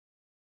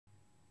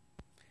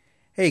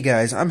Hey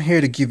guys, I'm here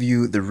to give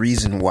you the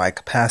reason why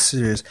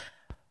capacitors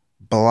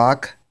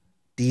block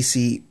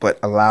DC but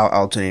allow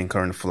alternating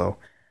current flow.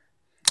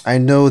 I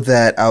know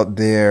that out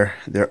there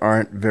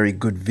aren't very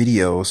good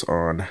videos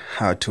on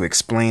how to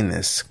explain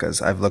this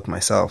because I've looked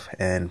myself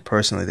and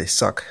personally they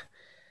suck.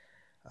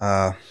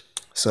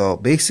 So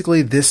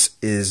basically this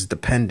is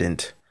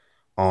dependent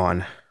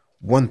on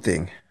one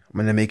thing. I'm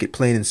going to make it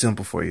plain and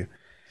simple for you.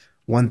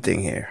 One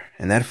thing here,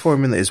 and that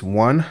formula is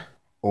 1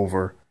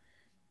 over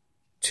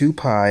 2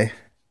 pi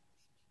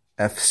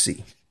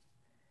FC.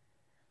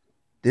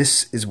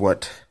 This is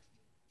what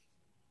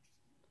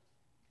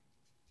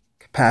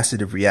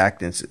capacitive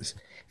reactance is.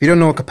 If you don't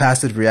know what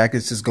capacitive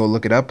reactance is, go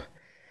look it up.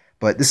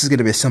 But this is going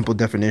to be a simple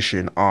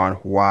definition on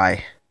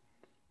why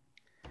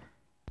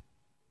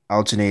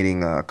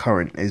alternating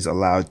current is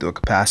allowed through a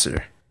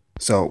capacitor.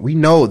 So we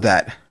know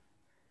that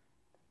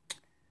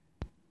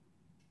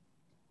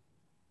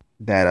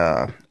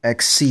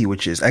XC,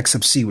 which is X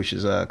sub C, which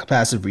is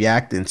capacitive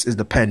reactance, is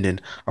dependent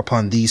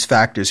upon these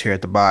factors here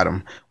at the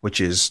bottom, which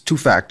is two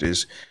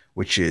factors,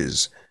 which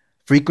is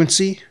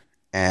frequency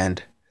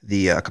and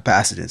the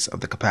capacitance of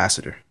the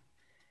capacitor.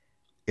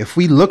 If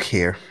we look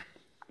here,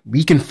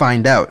 we can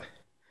find out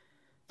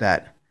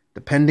that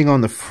depending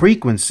on the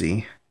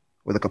frequency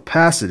or the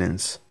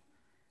capacitance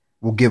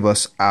will give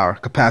us our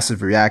capacitive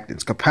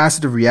reactance.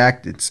 Capacitive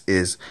reactance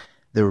is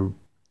the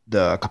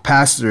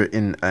capacitor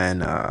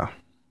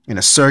in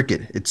a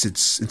circuit.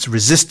 It's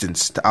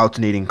resistance to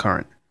alternating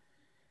current.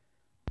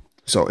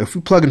 So if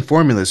we plug in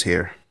formulas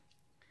here,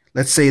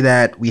 let's say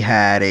that we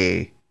had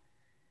a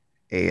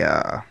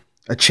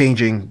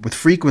changing with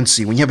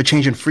frequency. When you have a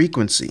change in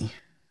frequency,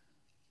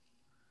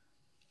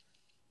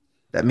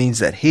 that means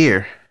that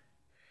here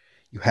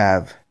you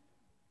have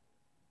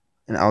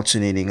an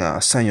alternating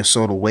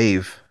sinusoidal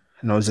wave.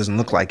 I know this doesn't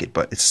look like it,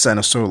 but it's a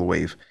sinusoidal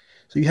wave.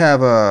 So you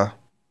have a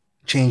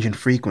change in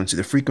frequency.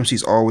 The frequency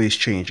is always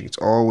changing. It's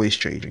always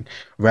changing.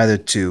 Rather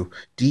to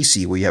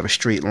DC, where you have a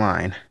straight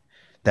line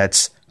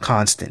that's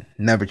constant,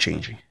 never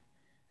changing.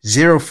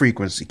 Zero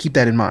frequency. Keep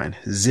that in mind.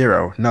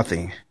 Zero,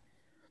 nothing.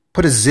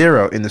 Put a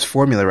 0 in this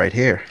formula right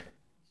here.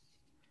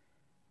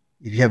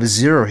 If you have a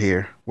 0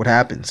 here, what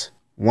happens?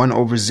 1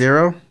 over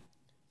 0,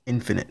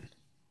 infinite.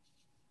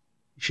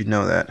 You should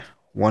know that.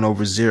 1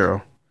 over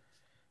 0.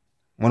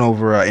 1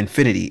 over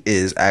infinity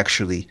is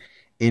actually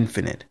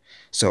infinite.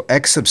 So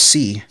X sub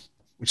C,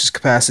 which is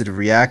capacitive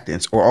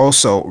reactance, or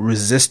also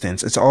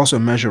resistance. It's also a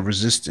measure of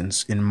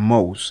resistance in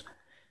moles.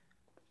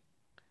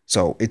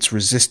 So it's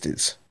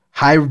resistance.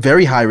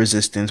 Very high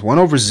resistance. 1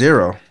 over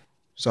 0.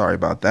 Sorry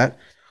about that.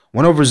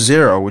 1 over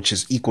 0, which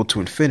is equal to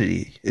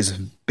infinity, is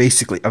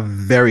basically a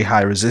very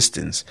high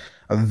resistance.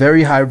 A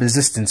very high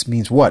resistance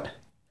means what?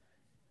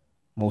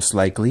 Most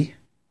likely,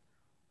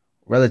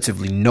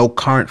 relatively no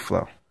current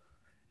flow.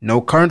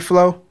 No current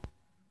flow?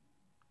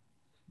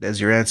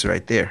 There's your answer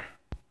right there.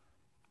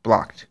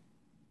 Blocked.